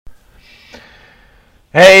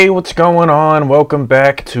Hey, what's going on? Welcome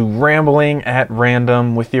back to Rambling at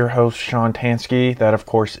Random with your host, Sean Tansky. That, of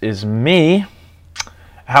course, is me.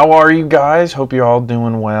 How are you guys? Hope you're all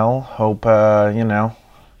doing well. Hope,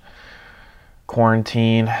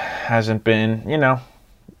 quarantine hasn't been,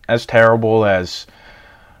 as terrible as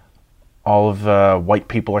all of white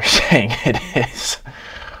people are saying it is.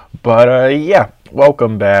 But, yeah,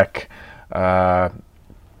 welcome back.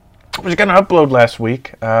 I was going to upload last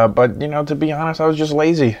week, but, to be honest, I was just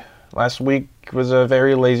lazy. Last week was a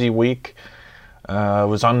very lazy week.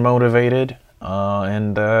 Was unmotivated.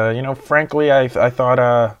 Frankly, I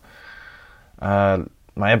thought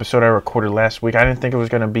my episode I recorded last week, I didn't think it was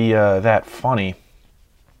going to be that funny.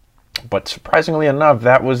 But surprisingly enough,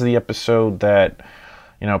 that was the episode that,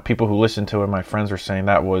 people who listened to it, my friends were saying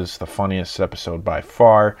that was the funniest episode by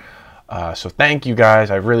far. So thank you guys.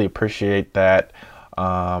 I really appreciate that.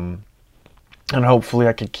 And hopefully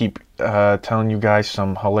I could keep telling you guys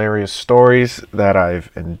some hilarious stories that I've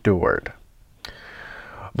endured.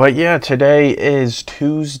 But yeah, today is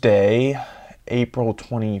Tuesday, April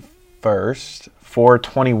 21st,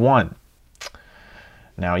 4/21.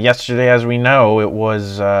 Now, yesterday, as we know, it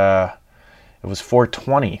was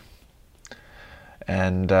 4/20.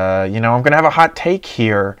 And, I'm going to have a hot take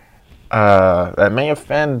here that may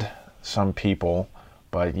offend some people,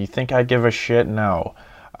 but you think I give a shit? No.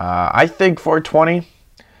 I think 4/20,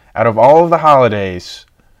 out of all of the holidays,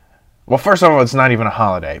 well, first of all, it's not even a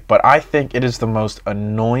holiday, but I think it is the most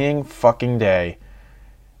annoying fucking day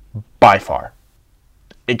by far.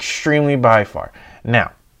 Extremely by far.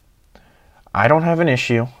 Now, I don't have an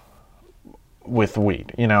issue with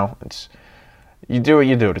weed. It's you do it,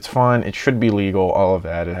 you do it. It's fun. It should be legal, all of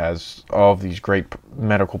that. It has all of these great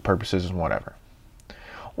medical purposes and whatever.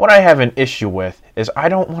 What I have an issue with is I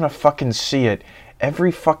don't want to fucking see it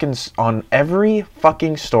on every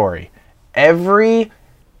fucking story. Every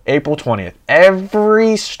April 20th,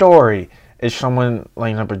 every story is someone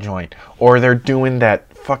lighting up a joint, or they're doing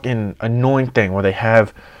that fucking annoying thing where they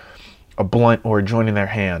have a blunt or a joint in their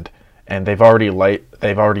hand and they've already lit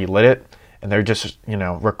it, and they're just,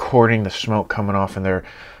 recording the smoke coming off, and they're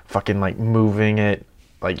fucking like moving it,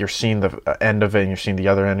 like you're seeing the end of it and you're seeing the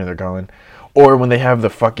other end, and they're going. Or when they have the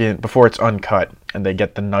fucking, before it's uncut, and they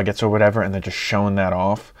get the nuggets or whatever, and they're just showing that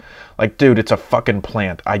off. Like, dude, it's a fucking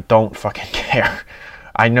plant. I don't fucking care.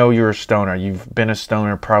 I know you're a stoner. You've been a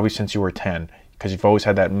stoner probably since you were 10, because you've always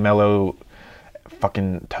had that mellow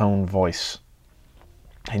fucking tone voice.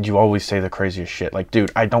 And you always say the craziest shit. Like,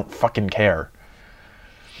 dude, I don't fucking care.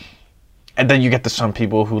 And then you get to some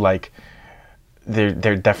people who, like, they're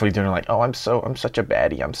definitely doing like, oh, I'm such a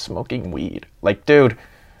baddie. I'm smoking weed. Like, dude,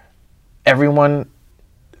 everyone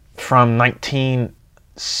from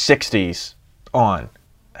 1960s on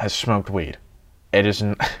has smoked weed. It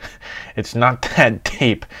isn't. It's not that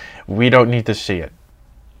deep. We don't need to see it.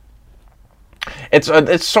 It's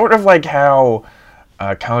sort of like how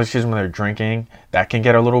college kids, when they're drinking, that can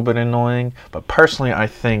get a little bit annoying. But personally, I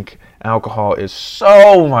think alcohol is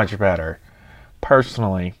so much better.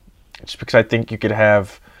 Personally, it's because I think you could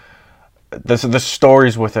have the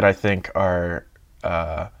stories with it. I think are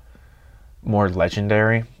more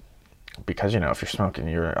legendary, because if you're smoking,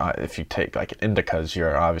 if you take like indicas,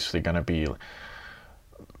 you're obviously gonna be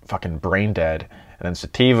fucking brain dead. And then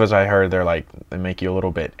sativas, I heard they make you a little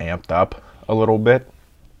bit amped up a little bit.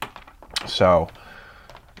 So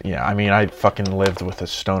yeah, I mean, I fucking lived with a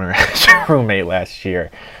stoner as a roommate last year,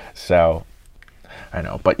 so I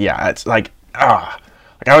know. But yeah, it's like I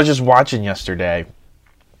was just watching yesterday,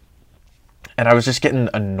 and I was just getting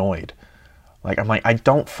annoyed. Like, I'm like, I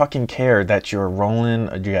don't fucking care that you're rolling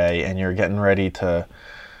a J and you're getting ready to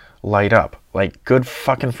light up. Like, good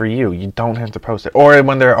fucking for you. You don't have to post it. Or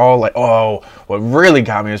when they're all like, oh, what really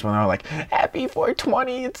got me is when they're like, happy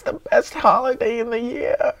 4/20, it's the best holiday in the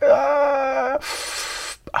year.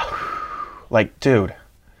 Like, dude,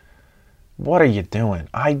 what are you doing?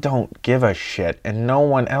 I don't give a shit, and no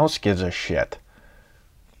one else gives a shit.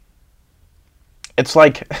 It's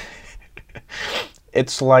like,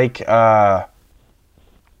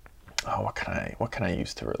 oh, what can I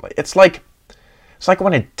use to relate? It's like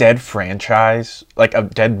when a dead franchise, like a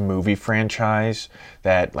dead movie franchise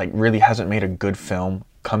that like really hasn't made a good film,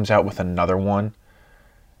 comes out with another one,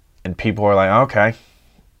 and people are like, okay,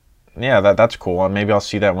 yeah, that's cool. Maybe I'll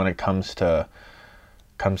see that when it comes to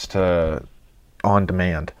on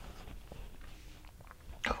demand.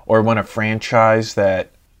 Or when a franchise that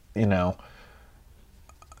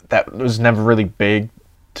that was never really big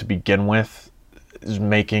to begin with is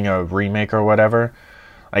making a remake or whatever,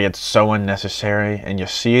 like, it's so unnecessary, and you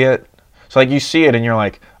see it. So like, you see it and you're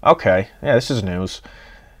like, okay, yeah, this is news.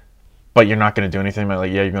 but you're not going to do anything. But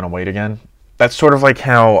like, yeah, you're going to wait again. That's sort of like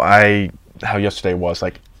how yesterday was.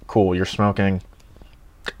 Like, cool, you're smoking.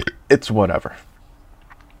 It's whatever.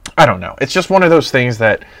 I don't know. It's just one of those things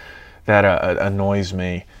that annoys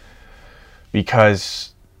me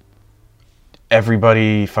because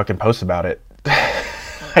everybody fucking posts about it.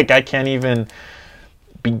 Like, I can't even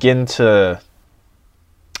begin to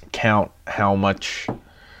count how much,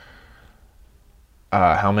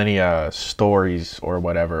 how many stories or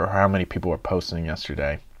whatever, or how many people were posting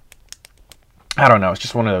yesterday. I don't know. It's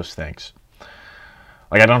just one of those things.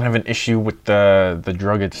 Like, I don't have an issue with the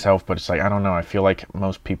drug itself, but it's like, I don't know. I feel like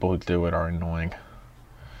most people who do it are annoying.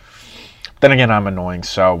 Then again, I'm annoying,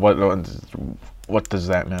 so what does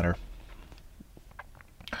that matter?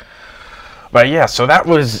 But yeah, so that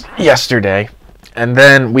was yesterday. And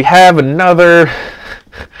then we have another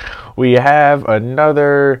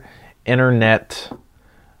internet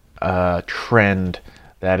trend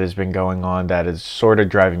that has been going on that is sort of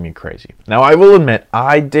driving me crazy. Now, I will admit,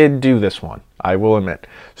 I did do this one. I will admit.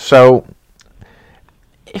 So,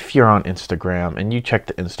 if you're on Instagram and you check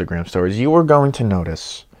the Instagram stories, you are going to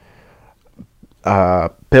notice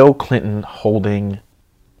Bill Clinton holding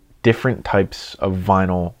different types of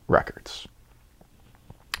vinyl records.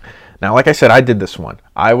 Now, like I said, I did this one.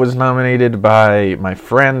 I was nominated by my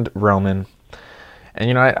friend Roman. And,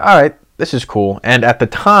 you know, all right, this is cool. And at the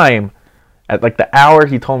time, at like the hour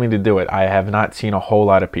he told me to do it, I have not seen a whole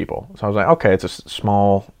lot of people. So I was like, okay, it's a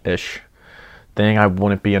small-ish thing. I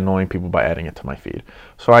wouldn't be annoying people by adding it to my feed.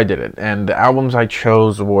 So I did it. And the albums I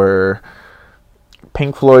chose were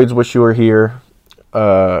Pink Floyd's Wish You Were Here,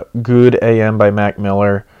 Good AM by Mac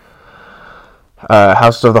Miller,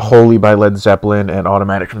 House of the Holy by Led Zeppelin, and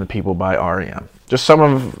Automatic from the People by R.E.M. Just some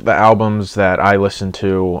of the albums that I listen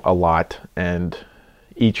to a lot, and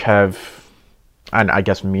each have, I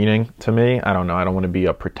guess, meaning to me. I don't know. I don't want to be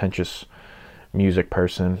a pretentious music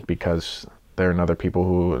person because there are other people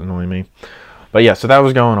who annoy me. But yeah, so that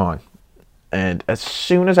was going on. And as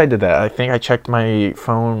soon as I did that, I think I checked my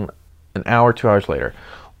phone an hour, 2 hours later.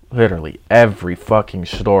 Literally every fucking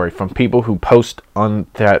story, from people who post on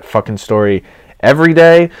that fucking story every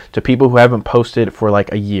day to people who haven't posted for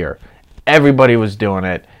like a year. Everybody was doing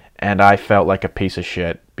it, and I felt like a piece of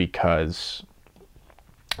shit because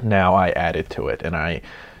now I added to it, and I,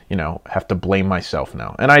 have to blame myself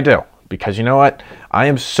now. And I do, because you know what? I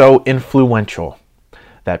am so influential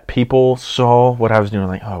that people saw what I was doing,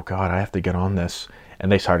 like, oh God, I have to get on this,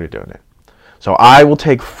 and they started doing it. So I will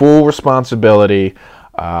take full responsibility.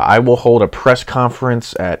 I will hold a press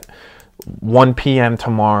conference at 1 p.m.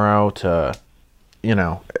 tomorrow to,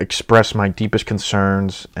 express my deepest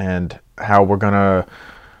concerns and how we're going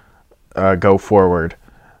to go forward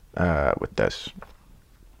with this.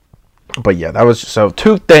 But yeah, that was, so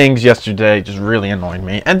two things yesterday just really annoyed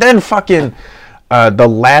me. And then fucking The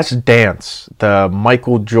Last Dance, the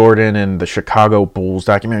Michael Jordan and the Chicago Bulls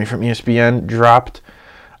documentary from ESPN dropped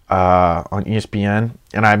on ESPN.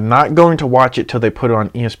 And I'm not going to watch it till they put it on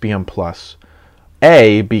ESPN Plus.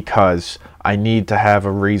 A, because I need to have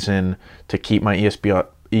a reason to keep my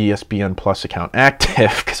ESPN Plus account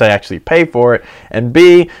active because I actually pay for it. And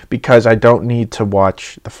B, because I don't need to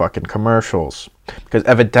watch the fucking commercials. Because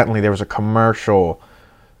evidently there was a commercial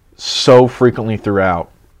so frequently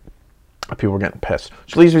throughout, people were getting pissed.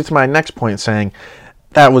 Which leads me to my next point, saying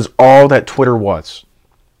that was all that Twitter was.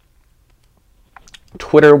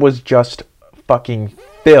 Twitter was just fucking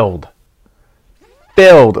filled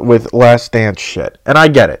with Last Dance shit. And I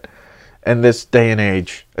get it. In this day and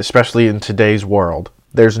age, especially in today's world,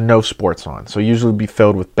 there's no sports on. So usually it'd be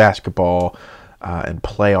filled with basketball and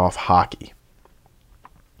playoff hockey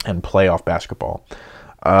and playoff basketball.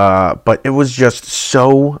 But it was just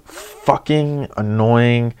so fucking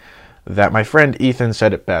annoying that my friend Ethan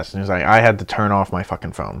said it best. And he was like, I had to turn off my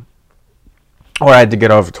fucking phone. Or I had to get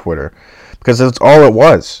off of Twitter. Because that's all it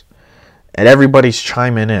was. And everybody's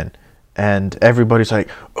chiming in. And everybody's like,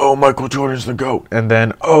 oh, Michael Jordan's the GOAT. And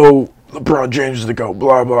then, oh, LeBron James is the GOAT.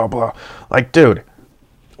 Blah, blah, blah. Like, dude,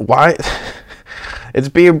 why? It's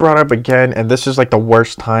being brought up again. And this is like the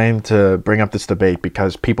worst time to bring up this debate.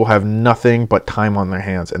 Because people have nothing but time on their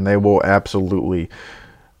hands. And they will absolutely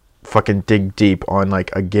fucking dig deep on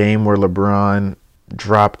like a game where LeBron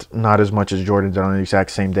dropped not as much as Jordan did on the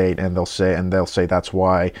exact same date. And they'll say that's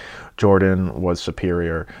why Jordan was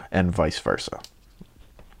superior and vice versa.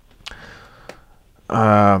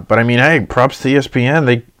 But I mean, hey, props to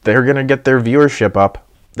ESPN. They're gonna get their viewership up.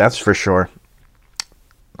 That's for sure.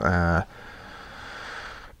 Could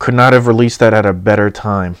not have released that at a better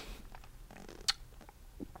time.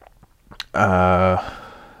 I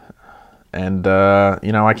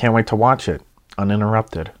can't wait to watch it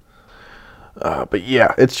uninterrupted. But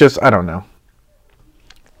yeah, it's just, I don't know.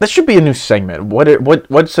 This should be a new segment.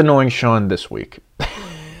 What's annoying Sean this week?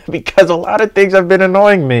 Because a lot of things have been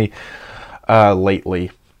annoying me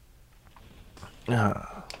lately. Man,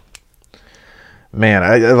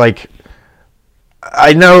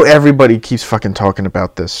 I know everybody keeps fucking talking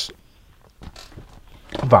about this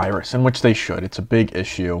virus, in which they should. It's a big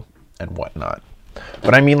issue and whatnot.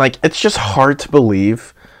 But I mean, like, it's just hard to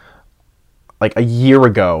believe. Like, a year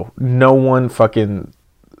ago, no one fucking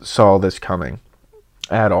saw this coming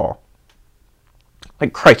at all.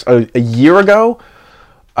 Like, Christ, a year ago?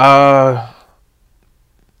 A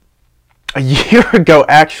year ago,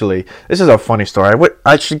 actually, this is a funny story.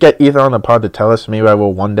 I should get Ethan on the pod to tell us. Maybe I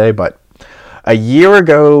will one day, but a year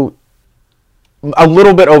ago, a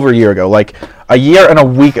little bit over a year ago, like a year and a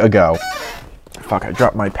week ago. Fuck, I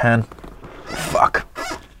dropped my pen. Fuck.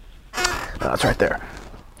 No, it's right there.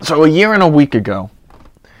 So a year and a week ago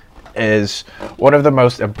is one of the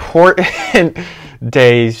most important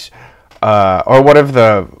days, or one of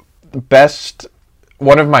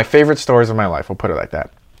my favorite stories of my life. We'll put it like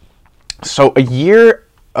that. So a year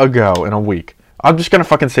ago in a week, I'm just going to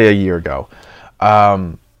fucking say a year ago.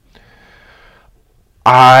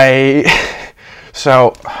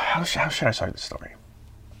 So how should I start the story?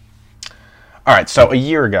 All right, so a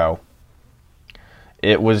year ago,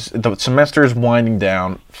 the semester is winding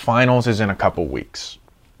down. Finals is in a couple weeks.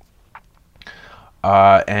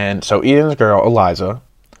 And so Ethan's girl, Eliza,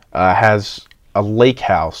 has a lake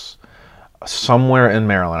house somewhere in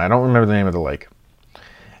Maryland. I don't remember the name of the lake.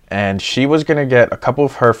 And she was going to get a couple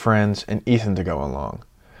of her friends and Ethan to go along.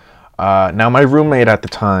 Now, my roommate at the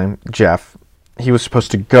time, Jeff, he was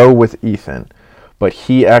supposed to go with Ethan, but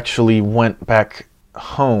he actually went back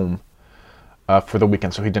home for the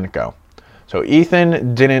weekend, so he didn't go. So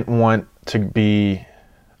Ethan didn't want to be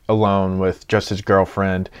alone with just his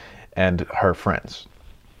girlfriend and her friends.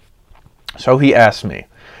 So he asked me.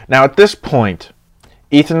 Now, at this point,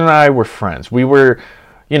 Ethan and I were friends. We were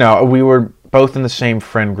both in the same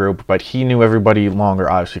friend group, but he knew everybody longer,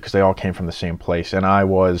 obviously, because they all came from the same place, and I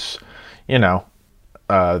was,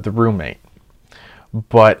 the roommate.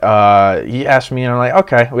 But he asked me, and I'm like,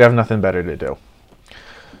 okay, we have nothing better to do.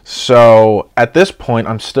 So at this point,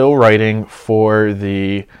 I'm still writing for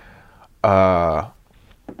the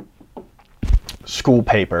school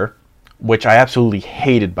paper, which I absolutely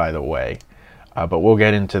hated, by the way. But we'll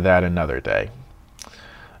get into that another day.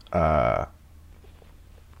 So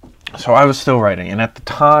I was still writing, and at the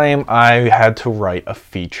time, I had to write a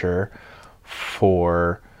feature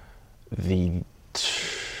for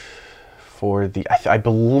I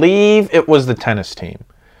believe it was the tennis team.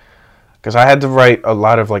 Because I had to write a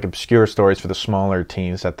lot of like obscure stories for the smaller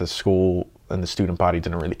teams that the school and the student body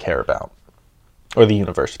didn't really care about, or the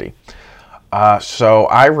university. So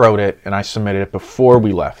I wrote it and I submitted it before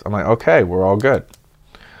we left. I'm like, okay, we're all good.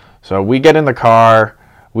 So we get in the car,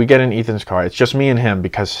 we get in Ethan's car. It's just me and him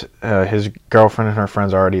because his girlfriend and her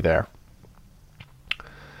friends are already there.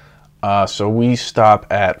 So we stop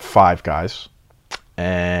at Five Guys,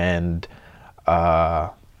 and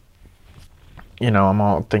I'm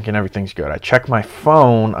all thinking everything's good. I check my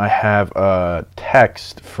phone. I have a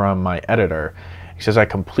text from my editor. He says I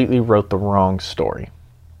completely wrote the wrong story.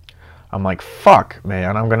 I'm like, fuck,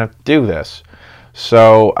 man, I'm going to do this.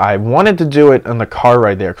 So I wanted to do it on the car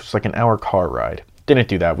ride there, because it's like an hour car ride. Didn't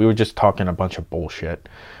do that. We were just talking a bunch of bullshit,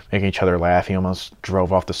 making each other laugh. He almost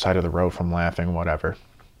drove off the side of the road from laughing, whatever.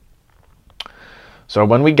 So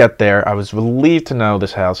when we get there, I was relieved to know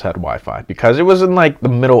this house had Wi-Fi, because it was in like the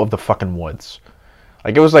middle of the fucking woods.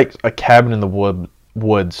 Like, it was like a cabin in the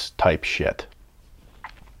woods type shit.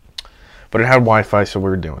 But it had Wi-Fi, so we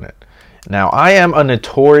were doing it. Now, I am a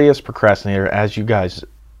notorious procrastinator, as you guys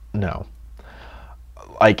know.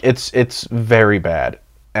 Like, it's very bad.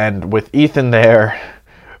 And with Ethan there,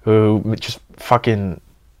 who just fucking...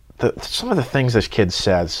 some of the things this kid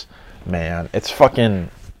says, man, it's fucking...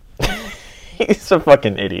 He's a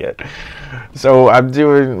fucking idiot. So I'm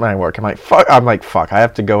doing my work. I'm like, fuck, I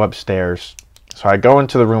have to go upstairs. So I go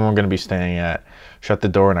into the room I'm going to be staying at, shut the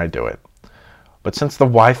door, and I do it. But since the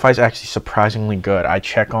Wi-Fi is actually surprisingly good, I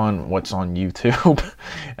check on what's on YouTube,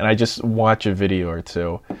 and I just watch a video or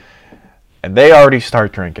two. And they already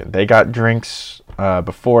start drinking. They got drinks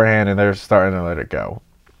beforehand, and they're starting to let it go.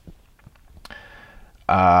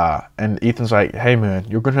 And Ethan's like, hey, man,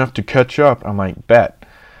 you're going to have to catch up. I'm like, bet.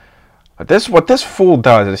 But what this fool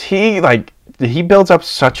does is he builds up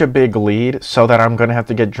such a big lead so that I'm going to have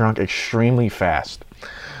to get drunk extremely fast.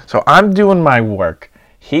 So I'm doing my work.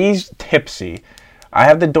 He's tipsy. I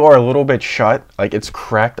have the door a little bit shut. Like, it's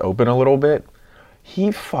cracked open a little bit.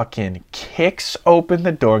 He fucking kicks open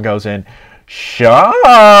the door, goes in, Sean,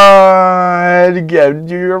 get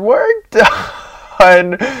your work done.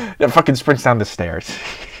 That fucking sprints down the stairs.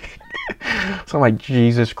 So I'm like,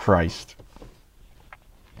 Jesus Christ.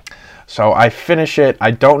 So I finish it.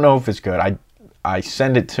 I don't know if it's good. I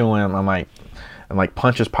send it to him. I'm like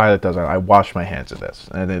Pontius Pilate does. I wash my hands of this,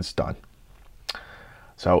 and it's done.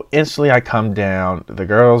 So instantly I come down. The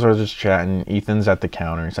girls are just chatting. Ethan's at the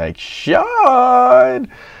counter. He's like,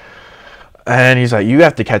 Sean. And he's like, you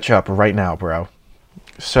have to catch up right now, bro.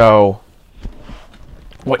 So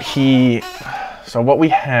what we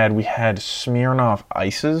had Smirnoff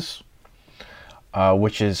Ices,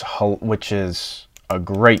 which is a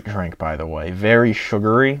great drink, by the way. Very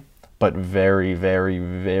sugary, but very, very,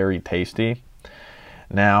 very tasty.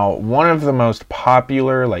 Now, one of the most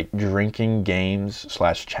popular like drinking games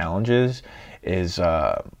 / challenges is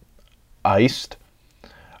iced.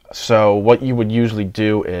 So what you would usually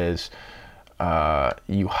do is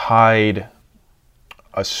you hide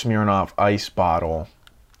a Smirnoff Ice bottle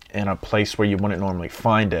in a place where you wouldn't normally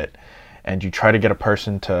find it, and you try to get a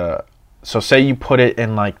person to, so say you put it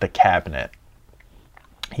in like the cabinet.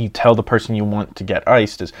 You tell the person you want to get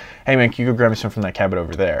iced is, hey man, can you go grab me some from that cabinet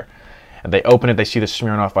over there? And they open it, they see the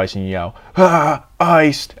Smirnoff Ice, and you yell, ah,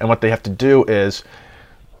 iced! And what they have to do is,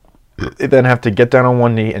 they then have to get down on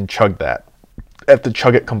one knee and chug that. They have to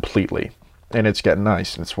chug it completely. And it's getting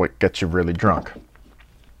nice, and it's what gets you really drunk.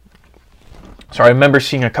 So I remember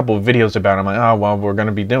seeing a couple of videos about it. I'm like, oh, well, we're going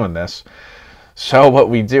to be doing this. So what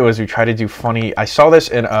we do is we try to do funny. I saw this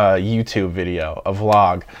in a YouTube video, a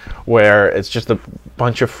vlog, where it's just a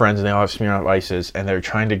bunch of friends and they all have Smirnoff Ices, and they're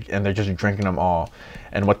just drinking them all.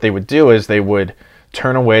 And what they would do is they would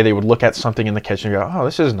turn away, they would look at something in the kitchen and go, oh,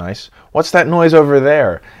 this is nice. What's that noise over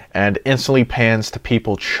there? And instantly pans to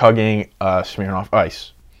people chugging Smirnoff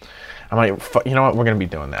Ice. I'm like, you know what? We're going to be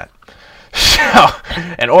doing that. So,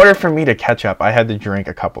 in order for me to catch up, I had to drink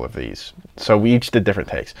a couple of these. So we each did different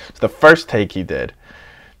takes. So the first take he did,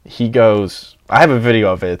 he goes, I have a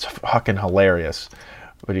video of it. It's fucking hilarious.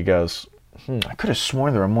 But he goes, I could have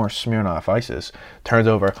sworn there were more Smirnoff Ices. Turns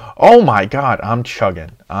over, oh my God, I'm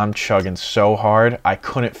chugging. I'm chugging so hard, I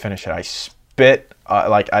couldn't finish it. I spit,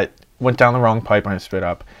 I went down the wrong pipe and I spit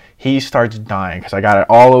up. He starts dying because I got it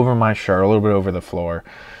all over my shirt, a little bit over the floor.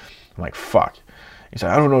 I'm like, fuck. He's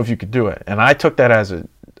like, I don't know if you could do it. And I took that as a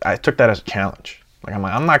challenge. Like,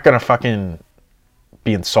 I'm not gonna fucking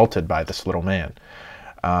be insulted by this little man.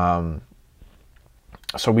 So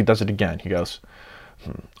he does it again. He goes,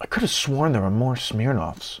 I could have sworn there were more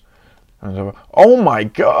Smirnoffs. And I was like, oh my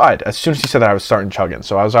God. As soon as he said that, I was starting chugging.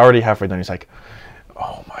 So I was already halfway done. He's like,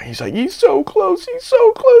 oh my, he's like, he's so close. He's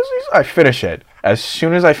so close. I finish it. As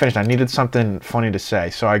soon as I finished, I needed something funny to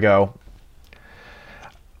say. So I go,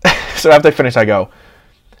 so after I finished, I go,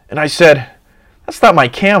 and I said, that's not my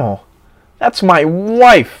camel. That's my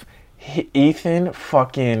wife. Ethan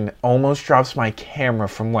fucking almost drops my camera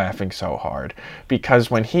from laughing so hard. Because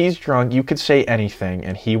when he's drunk, you could say anything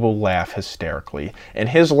and he will laugh hysterically. And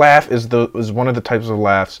his laugh is one of the types of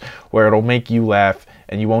laughs where it'll make you laugh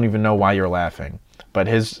and you won't even know why you're laughing. But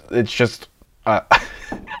it's just,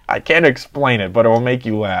 I can't explain it, but it will make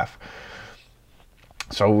you laugh.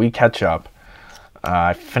 So we catch up.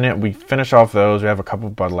 We finish off those. We have a couple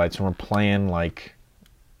of Bud Lights, and we're playing like,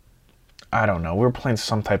 I don't know. We were playing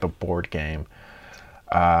some type of board game,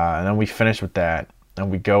 and then we finish with that,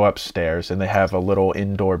 and we go upstairs, and they have a little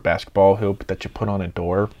indoor basketball hoop that you put on a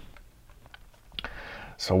door.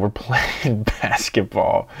 So we're playing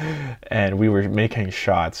basketball, and we were making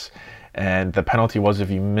shots, and the penalty was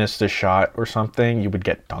if you missed a shot or something, you would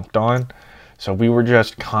get dunked on. So we were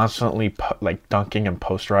just constantly like dunking and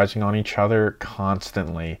posterizing on each other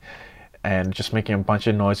constantly, and just making a bunch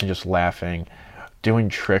of noise and just laughing, doing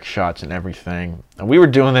trick shots and everything. And we were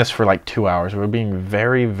doing this for like 2 hours. We were being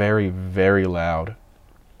very, very, very loud.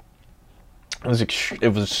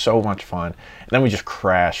 It was so much fun. And then we just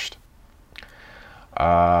crashed.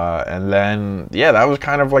 And then, yeah, that was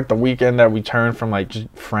kind of like the weekend that we turned from like just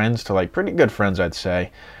friends to like pretty good friends, I'd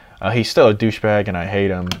say. He's still a douchebag and I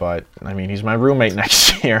hate him, but I mean, he's my roommate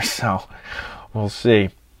next year, so we'll see.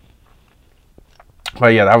 But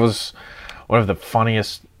yeah, that was one of the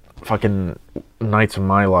funniest fucking nights of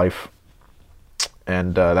my life.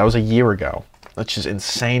 And that was a year ago. That's just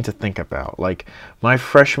insane to think about. Like, my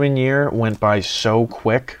freshman year went by so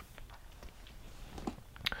quick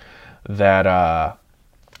that I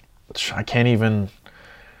can't even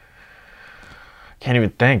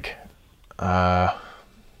think.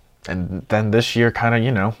 And then this year kind of,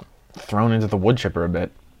 you know, thrown into the wood chipper a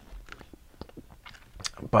bit.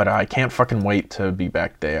 But I can't fucking wait to be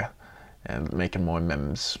back there and making more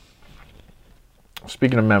memes.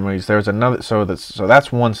 speaking of memories, there's another. So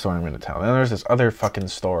that's one story I'm going to tell. Then there's this other fucking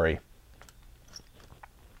story.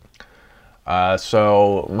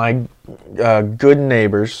 So my good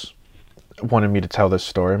neighbors wanted me to tell this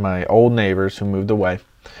story. My old neighbors who moved away.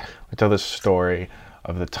 I tell this story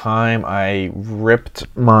of the time I ripped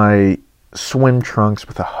my swim trunks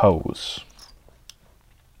with a hose.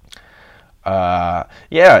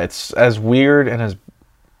 Yeah, it's as weird and as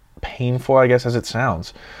painful, I guess, as it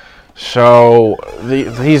sounds. So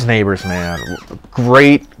these neighbors, man,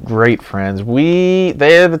 great friends.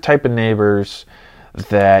 They're the type of neighbors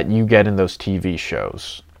that you get in those TV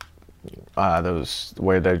shows, those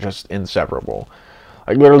where they're just inseparable.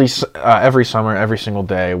 Like literally every summer, every single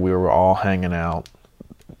day, we were all hanging out,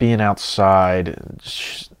 being outside,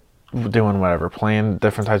 doing whatever, playing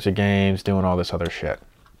different types of games, doing all this other shit.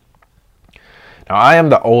 Now I am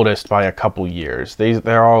the oldest by a couple years.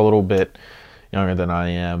 They're all a little bit younger than I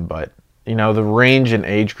am, but you know the range in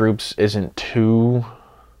age groups isn't too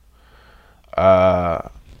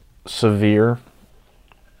severe.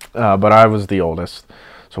 But I was the oldest,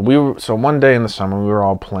 so one day in the summer we were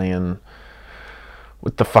all playing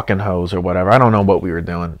with the fucking hose or whatever. I don't know what we were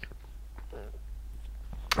doing,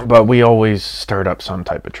 but we always stirred up some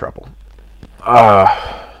type of trouble.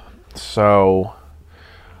 So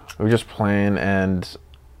we were just playing, and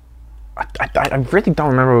I really don't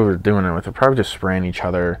remember what we were doing it with. We were probably just spraying each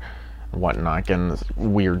other and whatnot, getting this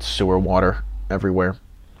weird sewer water everywhere.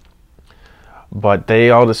 But they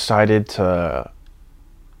all decided to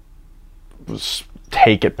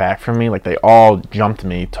take it back from me. Like they all jumped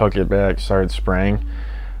me, took it back, started spraying.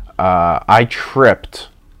 I tripped,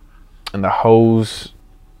 and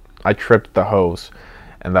I tripped the hose,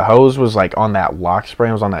 and the hose was like on that lock spray.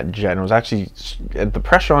 It was on that jet, and it was actually, the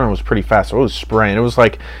pressure on it was pretty fast, so it was spraying. It was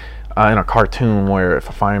like in a cartoon where if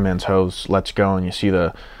a fireman's hose lets go and you see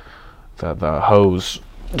the hose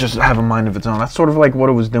just have a mind of its own. That's sort of like what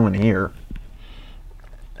it was doing here.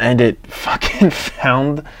 And it fucking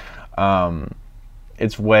found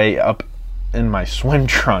its way up in my swim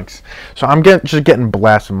trunks. So I'm just getting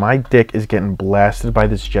blasted. My dick is getting blasted by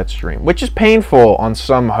this jet stream, which is painful on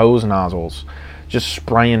some hose nozzles. Just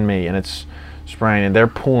spraying me, and it's spraying, and they're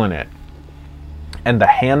pulling it. And the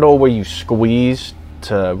handle where you squeeze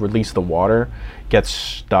to release the water gets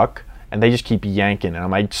stuck, and they just keep yanking. And I'm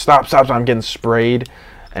like, stop, I'm getting sprayed,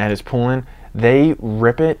 and it's pulling. They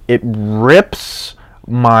rip it. It rips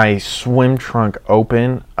my swim trunk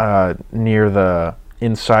open near the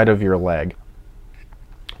inside of your leg.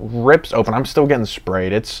 Rips open. I'm still getting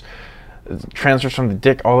sprayed. It transfers from the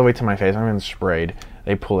dick all the way to my face. I'm getting sprayed.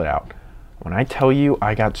 They pull it out. When I tell you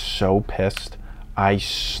I got so pissed, I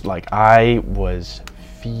was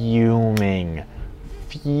fuming.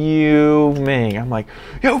 I'm like,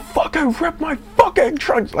 you fucking ripped my fucking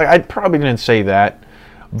trunks. Like, I probably didn't say that,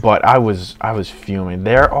 but I was fuming.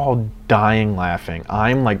 They're all dying laughing.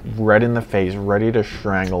 I'm like red in the face, ready to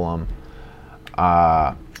strangle them.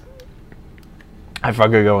 I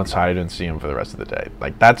fucking go inside. I didn't see him for the rest of the day.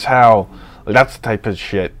 Like, that's the type of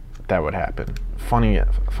shit that would happen. Funny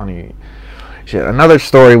shit. Another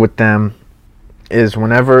story with them is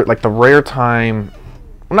whenever, like, the rare time,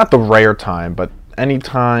 well, not the rare time, but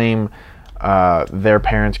anytime their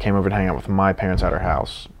parents came over to hang out with my parents at our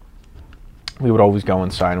house, we would always go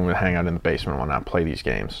inside and we'd hang out in the basement and whatnot, play these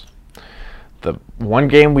games. The one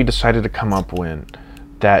game we decided to come up with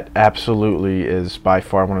that absolutely is by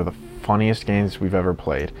far one of the funniest games we've ever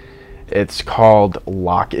played. It's called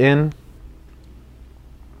Lock-In.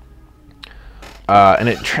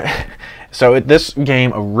 This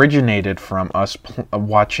game originated from us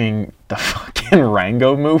watching the fucking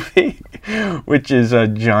Rango movie, which is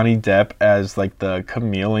Johnny Depp as like the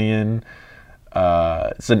chameleon.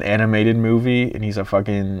 It's an animated movie, and he's a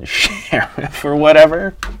fucking sheriff or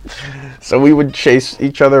whatever. So we would chase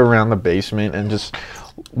each other around the basement, and just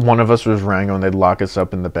one of us was Rango, and they'd lock us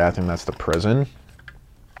up in the bathroom. That's the prison.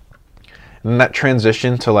 And that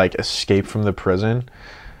transition to like escape from the prison.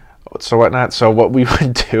 So whatnot. So what we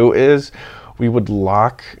would do is we would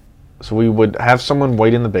have someone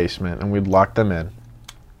wait in the basement, and we'd lock them in,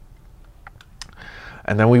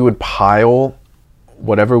 and then we would pile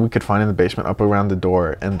whatever we could find in the basement up around the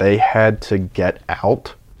door, and they had to get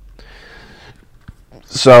out.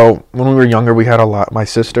 So when we were younger, we had my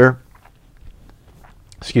sister,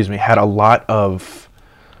 had a lot of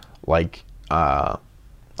like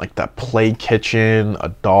that play kitchen, a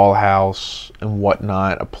dollhouse and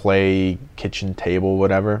whatnot, a play kitchen table,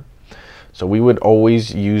 whatever. So we would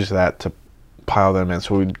always use that to pile them in.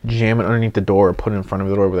 So we'd jam it underneath the door or put it in front of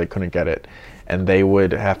the door where they couldn't get it, and they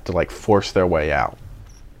would have to like force their way out.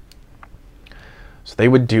 So they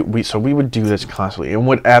would do we would do this constantly, and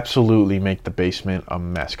would absolutely make the basement a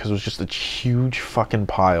mess because it was just a huge fucking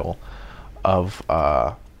pile of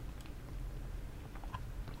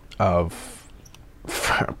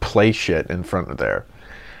play shit in front of there.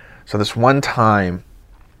 So this one time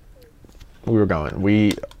we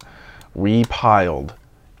piled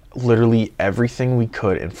literally everything we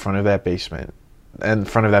could in front of that basement, in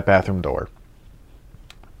front of that bathroom door.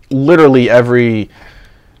 Literally everything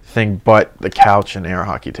but the couch and air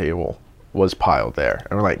hockey table was piled there.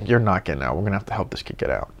 And we're like, you're not getting out. We're going to have to help this kid get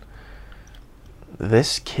out.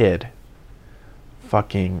 This kid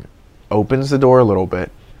fucking opens the door a little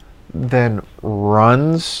bit, then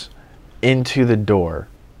runs into the door.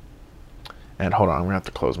 And hold on, I'm going to have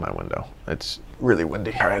to close my window. It's really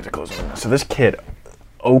windy. All right, I have to close the window. So this kid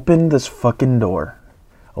opened this fucking door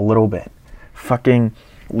a little bit, fucking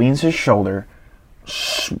leans his shoulder,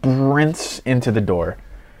 sprints into the door,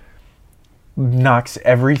 knocks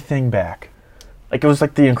everything back. Like it was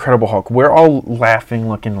like the Incredible Hulk. We're all laughing,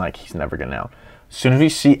 looking like he's never getting out. As soon as we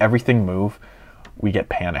see everything move, we get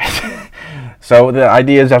panicked. So the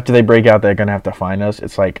idea is after they break out, they're gonna have to find us.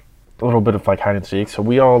 It's like a little bit of like hide and seek. So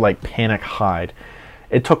we all like panic hide.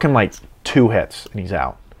 It took him like 2 hits and he's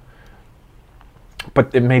out.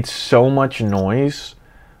 But it made so much noise.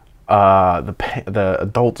 The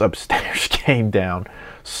adults upstairs came down,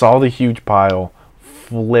 saw the huge pile,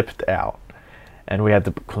 flipped out, and we had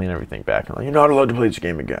to clean everything back. And like, you're not allowed to play this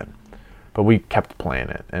game again. But we kept playing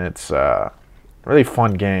it, and it's a really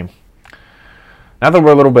fun game. Now that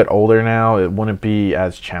we're a little bit older now, it wouldn't be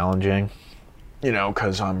as challenging, you know,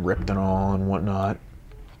 because I'm ripped and all and whatnot.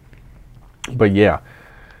 But yeah,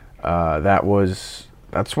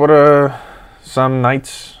 that's what some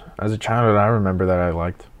nights as a child I remember that I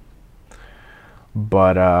liked.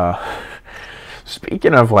 But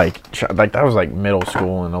speaking of like that was like middle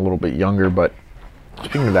school and a little bit younger. But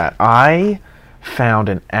speaking of that, I found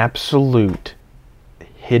an absolute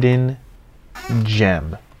hidden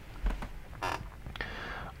gem.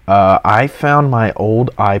 I found my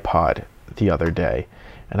old iPod the other day,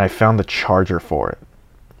 and I found the charger for it.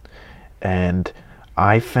 And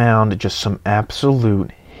I found just some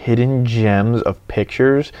absolute hidden gems of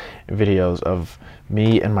pictures and videos of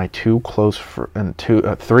me and my three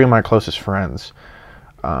of my closest friends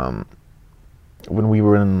when we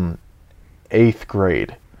were in 8th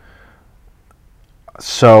grade.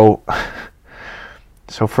 So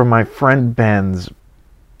for my friend Ben's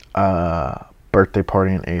birthday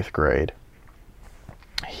party in 8th grade,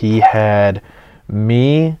 he had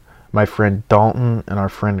me, my friend Dalton, and our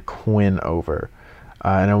friend Quinn over,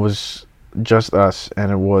 and it was just us, and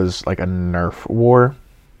it was like a Nerf war.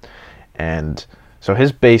 And so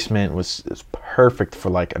his basement was perfect for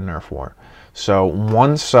like a Nerf war. So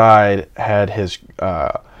one side had his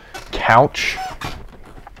couch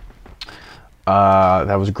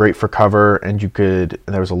that was great for cover, and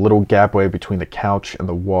there was a little gap way between the couch and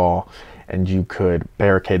the wall, and you could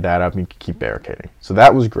barricade that up and you could keep barricading. So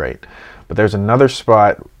that was great. But there's another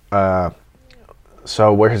spot,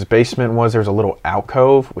 so where his basement was, there's a little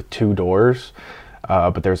alcove with 2 doors,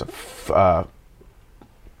 but there's a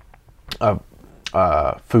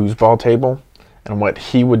foosball table. And what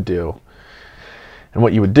he would do, and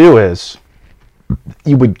what you would do is,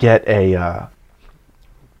 you would get a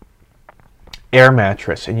air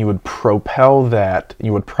mattress, and you would prop that, I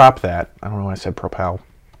don't know why I said propel.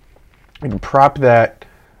 You can prop that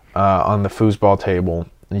on the foosball table,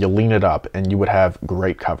 and you lean it up, and you would have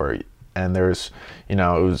great cover. And there's, you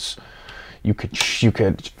know, you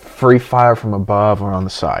could free fire from above or on the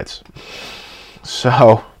sides.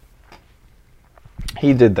 So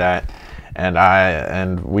he did that,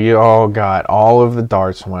 and we all got all of the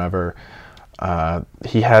darts and whatever.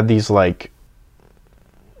 He had these like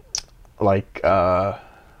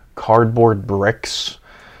cardboard bricks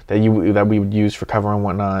that we would use for cover and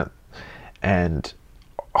whatnot. And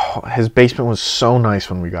his basement was so nice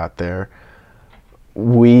when we got there.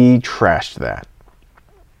 We trashed that,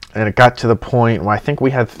 and it got to the point where I think we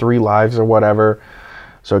had 3 lives or whatever.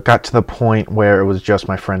 So it got to the point where it was just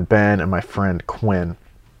my friend Ben and my friend Quinn,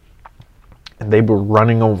 and they were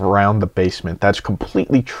running around the basement that's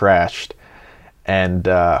completely trashed. And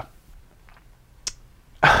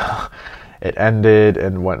it ended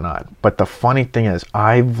and whatnot. But the funny thing is,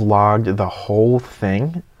 I vlogged the whole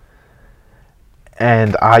thing,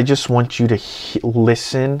 and I just want you to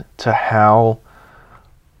listen to how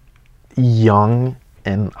young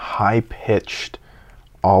and high-pitched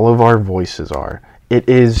all of our voices are. It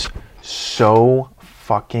is so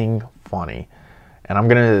fucking funny. And I'm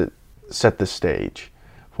going to set the stage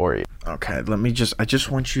for you. Okay, I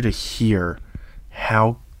just want you to hear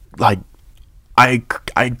how, like,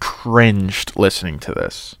 I cringed listening to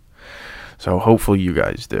this. So hopefully you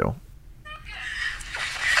guys do.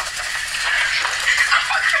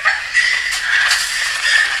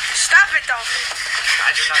 Stop it, Dalton.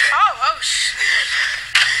 I do nothing. Oh,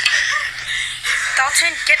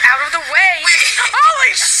 Dalton, get out of the way.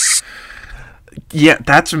 Holy sh... Yeah,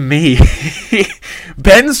 that's me.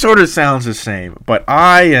 Ben sort of sounds the same, but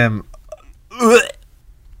I am... There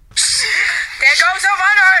goes a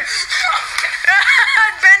runner.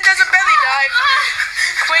 Ben does a belly dive.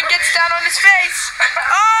 Quinn gets down on his face.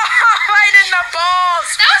 Oh, right in the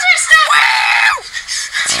balls. That was her stuff. Wow.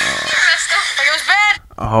 It was bad.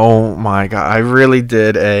 Oh my god, I really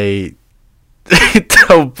did a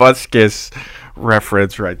Tobuscus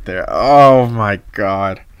reference right there. Oh my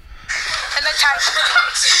god. And the time.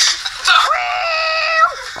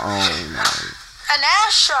 Oh my. An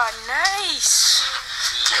Asha, nice.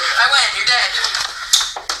 I win. You're dead.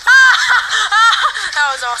 That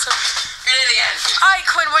was awesome. You're dead again. Alright,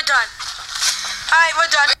 Quinn, we're done. Alright, we're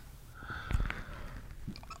done.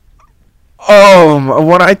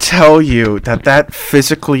 When I tell you that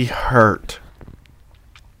physically hurt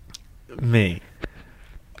me.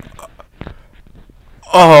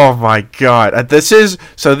 Oh my god. This is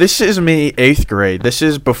me 8th grade. This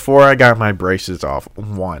is before I got my braces off.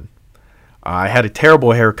 1. I had a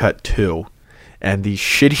terrible haircut 2. And these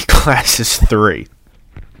shitty glasses 3.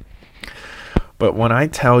 But when I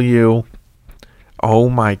tell you, oh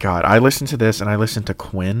my god, I listened to this and I listened to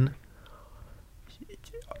Quinn.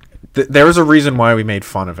 There was a reason why we made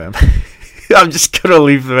fun of him. I'm just gonna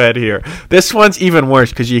leave that here. This one's even worse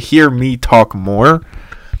because you hear me talk more.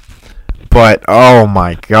 But oh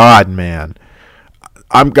my god, man,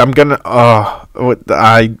 I'm gonna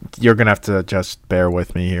you're gonna have to just bear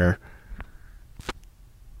with me here.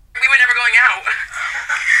 We were never going out.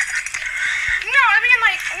 No, I mean,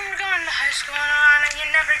 like, we're going to high school and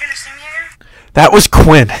you're never gonna see me again. That was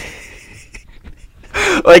Quinn.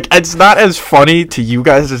 Like, it's not as funny to you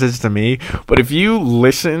guys as it is to me, but if you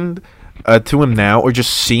listened to him now or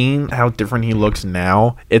just seen how different he looks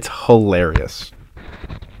now, it's hilarious.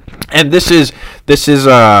 And this is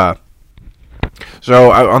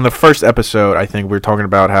so on the first episode, I think we were talking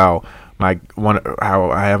about how I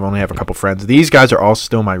only have a couple friends. These guys are all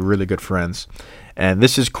still my really good friends. And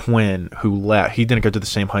this is Quinn, who left. He didn't go to the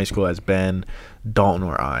same high school as Ben, Dalton,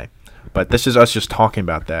 or I. But this is us just talking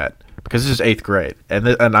about that. Because this is 8th grade. And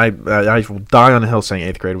I will die on the hill saying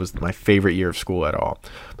 8th grade was my favorite year of school at all.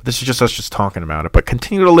 But this is just us just talking about it. But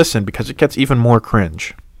continue to listen because it gets even more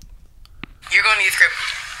cringe. You're going to youth group.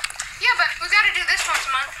 Yeah, but we gotta do this once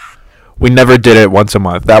a month. We never did it once a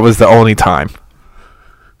month. That was the only time.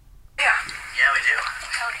 Yeah. Yeah, we do.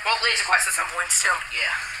 Well, laser quest at some point still. Yeah.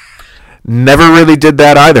 Never really did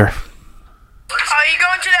that either. Are you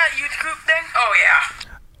going to that youth group thing? Oh,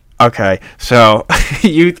 yeah. Okay, so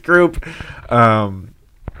youth group,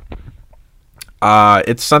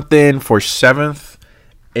 it's something for 7th,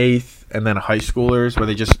 8th, and then high schoolers where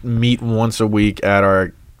they just meet once a week at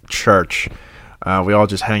our church. We all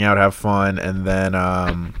just hang out, have fun, and then,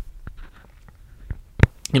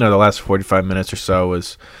 the last 45 minutes or so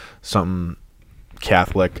was something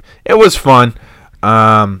Catholic. It was fun.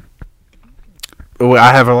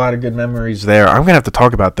 I have a lot of good memories there. I'm going to have to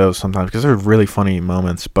talk about those sometimes because they're really funny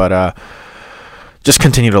moments. But just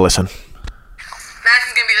continue to listen.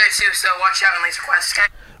 Madison's going to be there too, so watch out on laser quest, okay?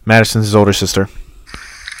 Madison's his older sister.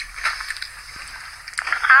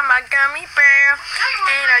 I'm a gummy bear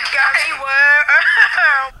in a gummy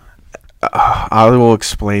world. I will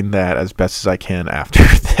explain that as best as I can after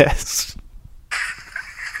this.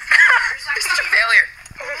 You're such a failure.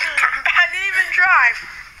 I didn't even drive.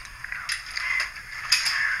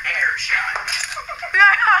 Air shot.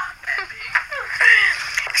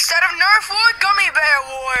 Instead of Nerf war, gummy bear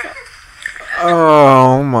war.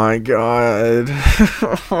 Oh my god.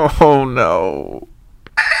 Oh no.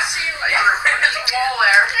 There's a wall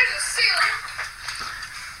there. There's a ceiling.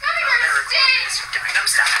 Gangnam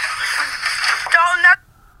Style.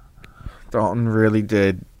 Dalton really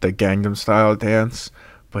did the Gangnam Style dance,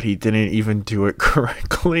 but he didn't even do it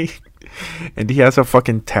correctly. And he has a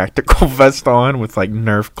fucking tactical vest on with like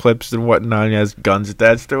Nerf clips and whatnot. He has guns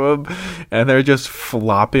attached to him, and they're just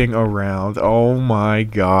flopping around. Oh my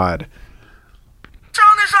god!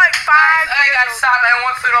 Song is like 5 I gotta stop. I don't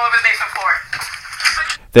want food all over the basement floor.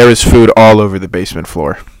 There is food all over the basement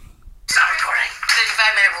floor. Stop recording. There's a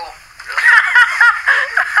 5-minute rule.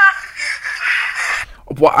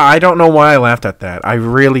 Well, I don't know why I laughed at that. I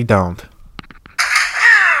really don't.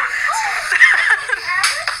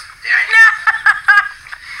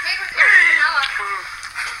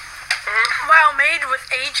 Well, made with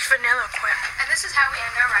aged vanilla quip. And this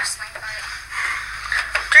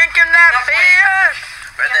drinking that beer?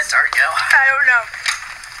 Where'd that dart go? I don't know.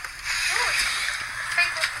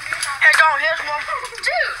 Here, go. Here's one.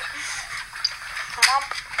 Dude. Mom.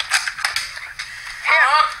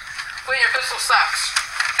 Here. Wait, your pistol sucks.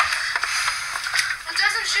 It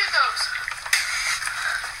doesn't shoot those.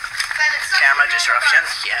 Then it sucks Camera for real disruption?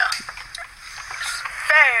 guns. Yeah.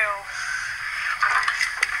 Fail.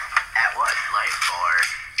 At what? Life or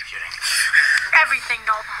shooting? Everything,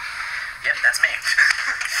 Dalton. Yep, that's me.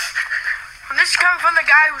 And this is coming from the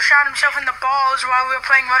guy who shot himself in the balls while we were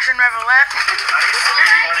playing Russian roulette. Are you still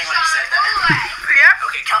recording when you said that? Yep.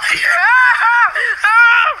 Okay, come here. Ah!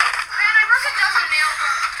 Ah! Man, I broke a dozen nails.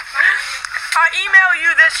 I'll email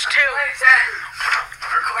you this too.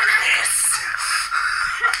 Record this.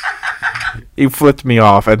 He flipped me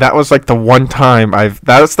off, and that was like the one time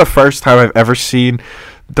that was the first time I've ever seen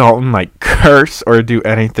Dalton like curse or do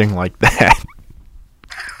anything like that.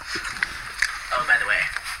 Oh, by the way,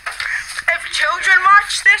 If children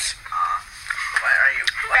watch this, why are you...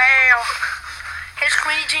 fail. Here's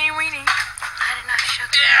Queenie Teeny Weenie. I did not show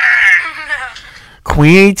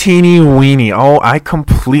Queenie Teeny Weenie. Oh, I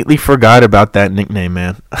completely forgot about that nickname,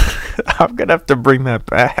 man. I'm gonna have to bring that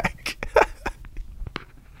back.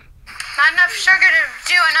 Not enough sugar to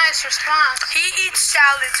do a nice response. He eats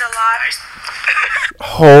salads a lot.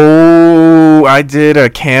 Oh, I did a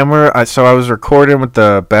camera. So I was recording with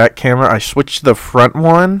the back camera. I switched to the front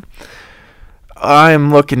one. I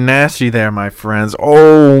am looking nasty there, my friends.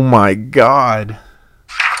 Oh my god. Yay,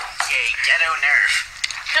 ghetto nerf.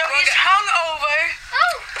 So he's hungover.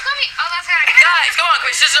 Oh, let me. Oh, that's kind of Guys, come on,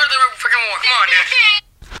 quick. This is the freaking war. Come on, dude.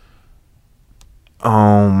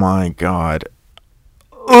 Oh my god.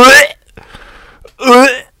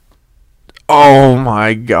 Oh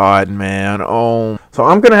my god, man. Oh. So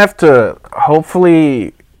I'm gonna have to,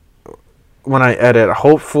 hopefully, when I edit,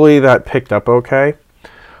 hopefully that picked up okay.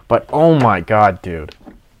 But oh my god, dude.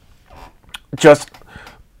 Just,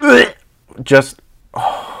 oh.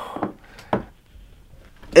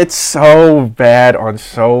 It's so bad on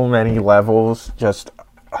so many levels. Just,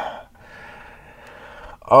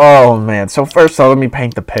 oh man. So first of all, let me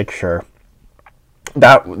paint the picture.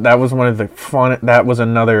 That was one of the fun. That was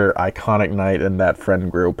another iconic night in that friend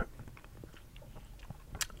group.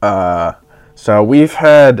 So we've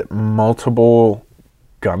had multiple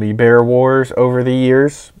gummy bear wars over the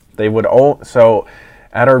years. They would so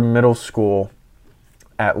at our middle school,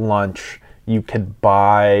 at lunch, you could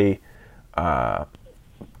buy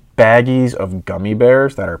baggies of gummy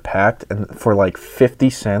bears that are packed and for like 50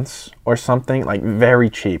 cents or something, like very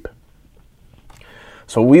cheap.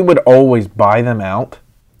 So we would always buy them out,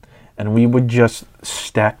 and we would just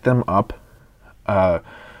stack them up at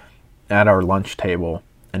our lunch table,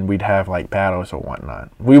 and we'd have like battles or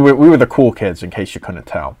whatnot. We were the cool kids, in case you couldn't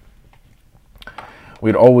tell.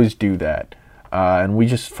 We'd always do that, and we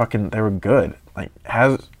just they were good. Like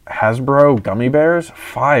Hasbro gummy bears,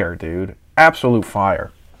 fire, dude, absolute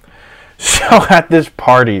fire. So at this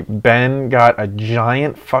party, Ben got a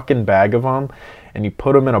giant fucking bag of them, and he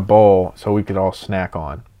put them in a bowl so we could all snack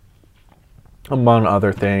on, among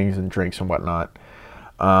other things and drinks and whatnot.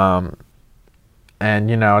 And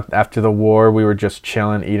you know, after the war, we were just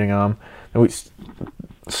chilling, eating them. And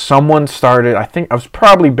someone started. I think it was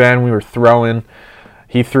probably Ben. We were throwing.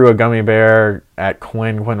 He threw a gummy bear at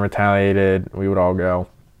Quinn. Quinn retaliated. We would all go.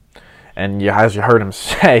 And as you heard him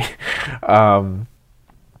say, can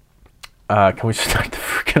we start the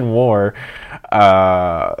freaking war?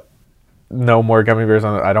 No more gummy bears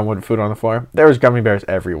I don't want food on the floor. There was gummy bears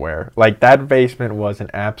everywhere. Like, that basement was an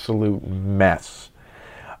absolute mess.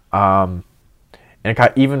 And it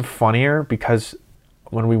got even funnier because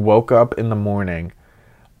when we woke up in the morning,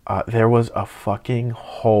 there was a fucking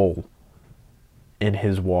hole in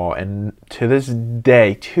his wall. And to this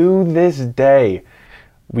day,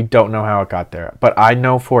 we don't know how it got there. But I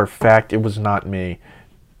know for a fact it was not me,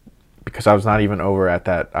 because I was not even over at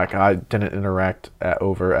that. I didn't interact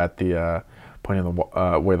over at the point in the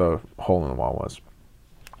where the hole in the wall was.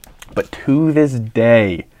 But to this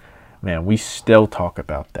day, man, we still talk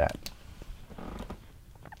about that.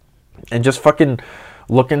 And just fucking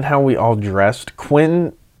looking how we all dressed.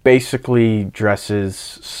 Quinn basically dresses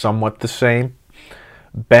somewhat the same.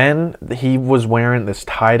 Ben, he was wearing this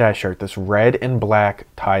tie-dye shirt, this red and black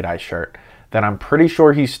tie-dye shirt that I'm pretty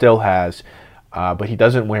sure he still has. But he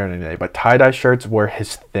doesn't wear it today. But tie-dye shirts were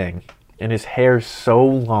his thing. And his hair's so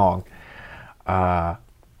long.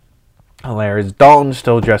 Hilarious. Dalton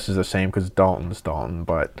still dresses the same because Dalton's Dalton.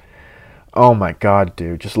 But, oh my god,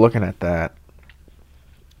 dude. Just looking at that.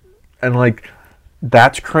 And, like,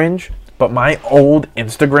 that's cringe. But my old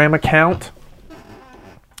Instagram account,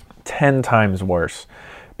 10 times worse.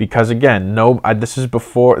 Because again, this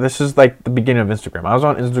is like the beginning of Instagram. I was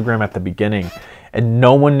on Instagram at the beginning, and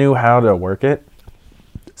no one knew how to work it.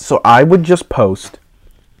 So I would just post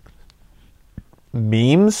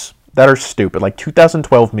memes that are stupid, like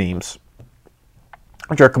 2012 memes,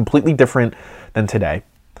 which are completely different than today.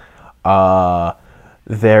 I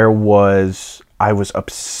was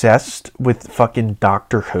obsessed with fucking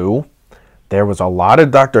Doctor Who. There was a lot of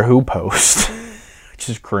Doctor Who posts, which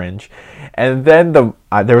is cringe. And then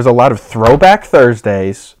there was a lot of Throwback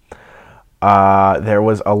Thursdays. There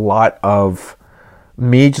was a lot of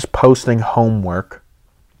me just posting homework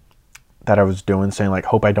that I was doing, saying like,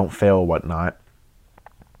 hope I don't fail or whatnot.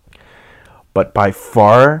 But by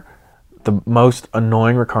far, the most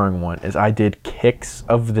annoying recurring one is I did Kicks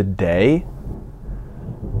of the Day.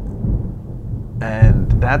 And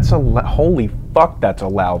that's holy fuck, that's a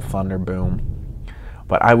loud thunder boom.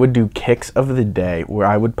 But I would do Kicks of the Day where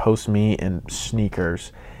I would post me in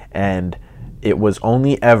sneakers, and it was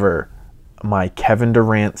only ever my Kevin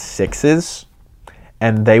Durant 6s,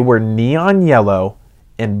 and they were neon yellow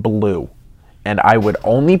and blue. And I would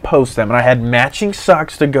only post them, and I had matching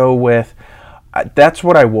socks to go with. That's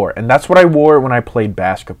what I wore, and that's what I wore when I played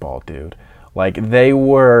basketball, dude. Like,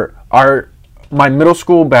 my middle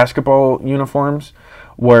school basketball uniforms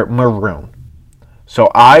were maroon. So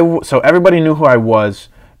everybody knew who I was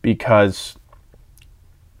because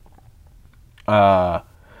of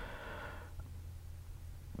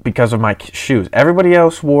my shoes. Everybody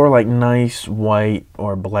else wore like nice white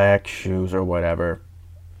or black shoes or whatever.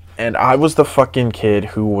 And I was the fucking kid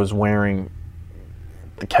who was wearing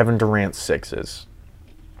the Kevin Durant 6s.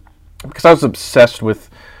 Because I was obsessed with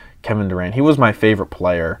Kevin Durant. He was my favorite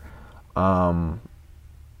player. And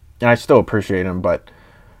I still appreciate him, but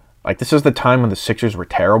like, this is the time when the Sixers were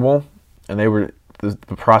terrible, and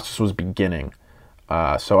the process was beginning.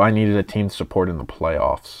 So I needed a team to support in the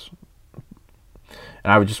playoffs,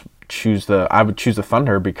 and I would choose the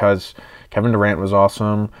Thunder because Kevin Durant was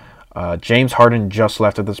awesome. James Harden just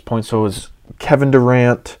left at this point, so it was Kevin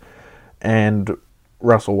Durant and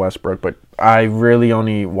Russell Westbrook. But I really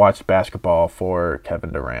only watched basketball for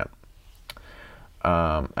Kevin Durant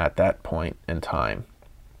at that point in time.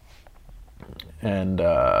 And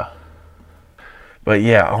but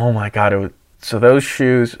yeah, oh my god, so those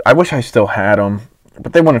shoes, I wish I still had them,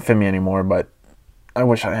 but they wouldn't fit me anymore. But I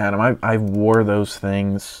wish I had them. I wore those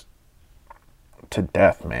things to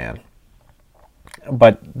death, man.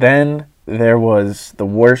 But then there was the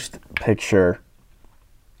worst picture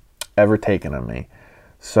ever taken of me.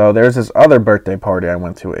 So there's this other birthday party I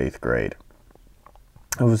went to 8th grade.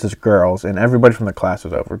 It was this girl's, and everybody from the class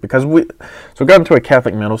was over. Because we got into a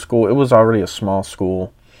Catholic middle school. It was already a small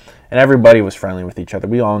school, and everybody was friendly with each other.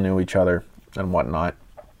 We all knew each other and whatnot.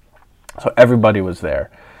 So everybody was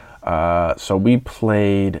there. So we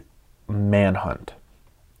played Manhunt.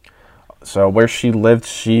 So where she lived,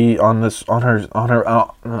 oh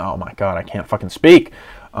my god, I can't fucking speak.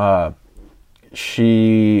 So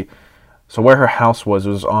where her house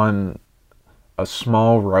was on a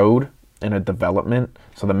small road in a development.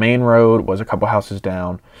 So the main road was a couple houses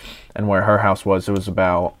down, and where her house was, it was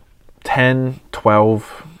about 10,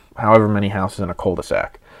 12, however many houses in a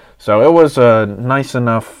cul-de-sac. So it was a nice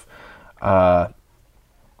enough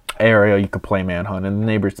area you could play Manhunt, and the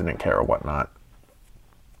neighbors didn't care or whatnot.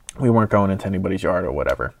 We weren't going into anybody's yard or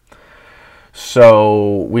whatever.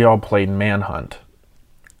 So we all played Manhunt.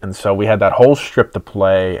 And so we had that whole strip to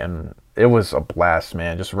play, and it was a blast,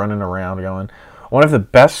 man, just running around going. One of the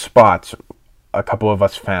best spots a couple of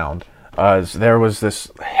us found is there was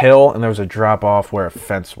this hill, and there was a drop off where a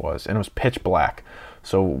fence was, and it was pitch black.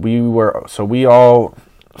 So we all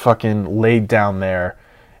fucking laid down there,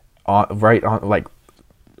 right on, like,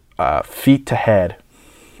 feet to head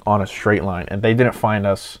on a straight line, and they didn't find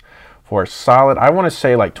us for a solid, I want to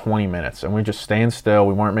say, like 20 minutes, and we just staying still.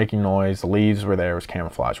 We weren't making noise. The leaves were there. It was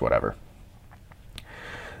camouflage, whatever.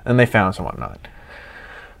 And they found us and whatnot.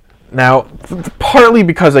 Now, partly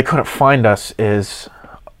because they couldn't find us is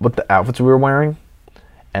with the outfits we were wearing,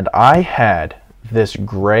 and I had this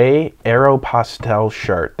gray Aeropostale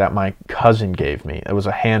shirt that my cousin gave me. It was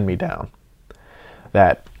a hand-me-down.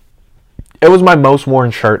 It was my most worn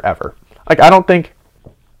shirt ever. Like, I don't think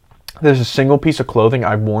there's a single piece of clothing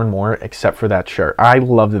I've worn more except for that shirt. I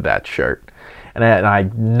loved that shirt, and I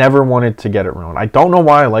never wanted to get it ruined. I don't know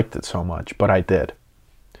why I liked it so much, but I did.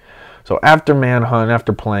 So after Manhunt,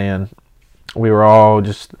 after playing, we were all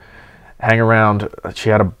just hanging around. She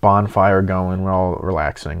had a bonfire going. We're all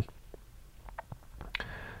relaxing.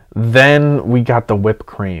 Then we got the whipped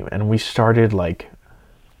cream, and we started, like,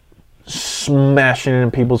 smashing it in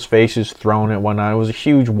people's faces, throwing it, whatnot. It was a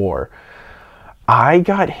huge war. I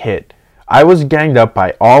got hit. I was ganged up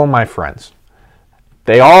by all of my friends.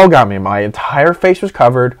 They all got me. My entire face was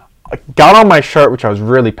covered. Got on my shirt, which I was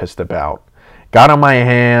really pissed about. Got on my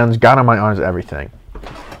hands, got on my arms, everything.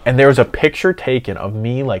 And there was a picture taken of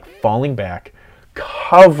me like falling back,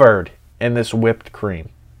 covered in this whipped cream.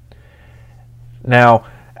 Now,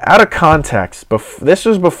 out of context, this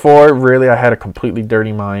was before really I had a completely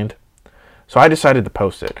dirty mind. So I decided to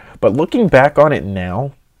post it. But looking back on it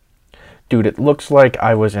now, dude, it looks like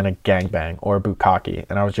I was in a gangbang or a bukkake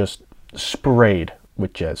and I was just sprayed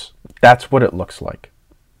with jizz. That's what it looks like.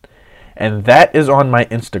 And that is on my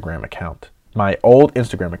Instagram account. My old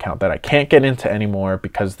Instagram account that I can't get into anymore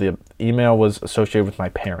because the email was associated with my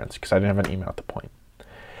parents because I didn't have an email at the point.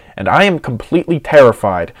 And I am completely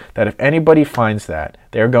terrified that if anybody finds that,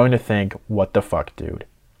 they're going to think, what the fuck, dude?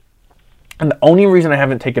 And the only reason I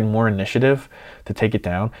haven't taken more initiative to take it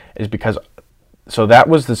down is because, so that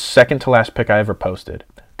was the second to last pic I ever posted.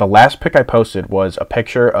 The last pic I posted was a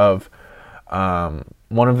picture of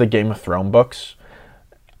one of the Game of Thrones books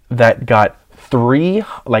that got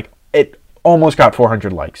it almost got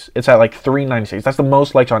 400 likes. It's at like 396. That's the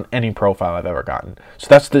most likes on any profile I've ever gotten. So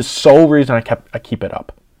that's the sole reason I keep it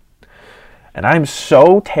up. And I'm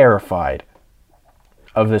so terrified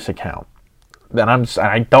of this account that I'm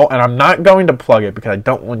not going to plug it because I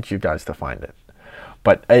don't want you guys to find it.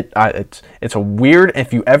 But it's a weird.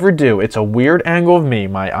 If you ever do, it's a weird angle of me.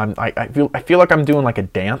 I feel like I'm doing like a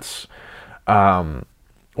dance, where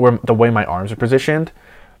the way my arms are positioned.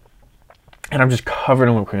 And I'm just covered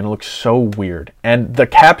in whipped cream. It looks so weird. And the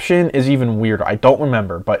caption is even weirder. I don't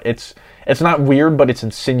remember, but it's not weird, but it's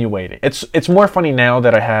insinuating. It's more funny now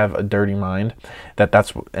that I have a dirty mind.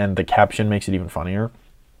 And the caption makes it even funnier.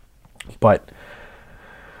 But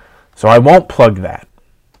so I won't plug that.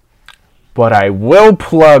 But I will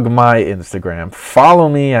plug my Instagram. Follow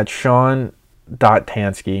me at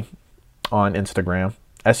Sean.Tansky on Instagram.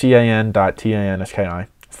 SEAN.TANSKI.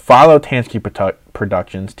 Follow Tansky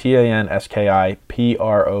Productions, TANSKI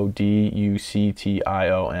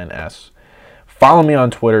PRODUCTIONS. Follow me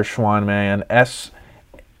on Twitter, Schwanman,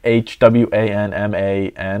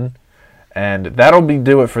 SHWANMAN. And that'll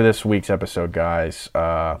do it for this week's episode, guys.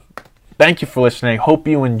 Thank you for listening. Hope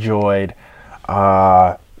you enjoyed.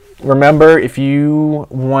 Remember, if you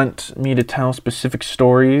want me to tell specific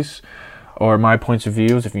stories or my points of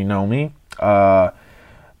views, if you know me,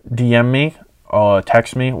 DM me.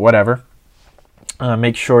 Text me, whatever.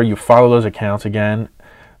 Make sure you follow those accounts again.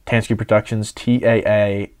 Tansky Productions,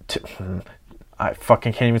 I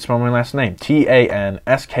fucking can't even spell my last name.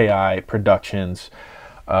 TANSKI Productions.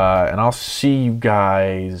 And I'll see you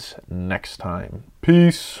guys next time.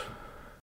 Peace.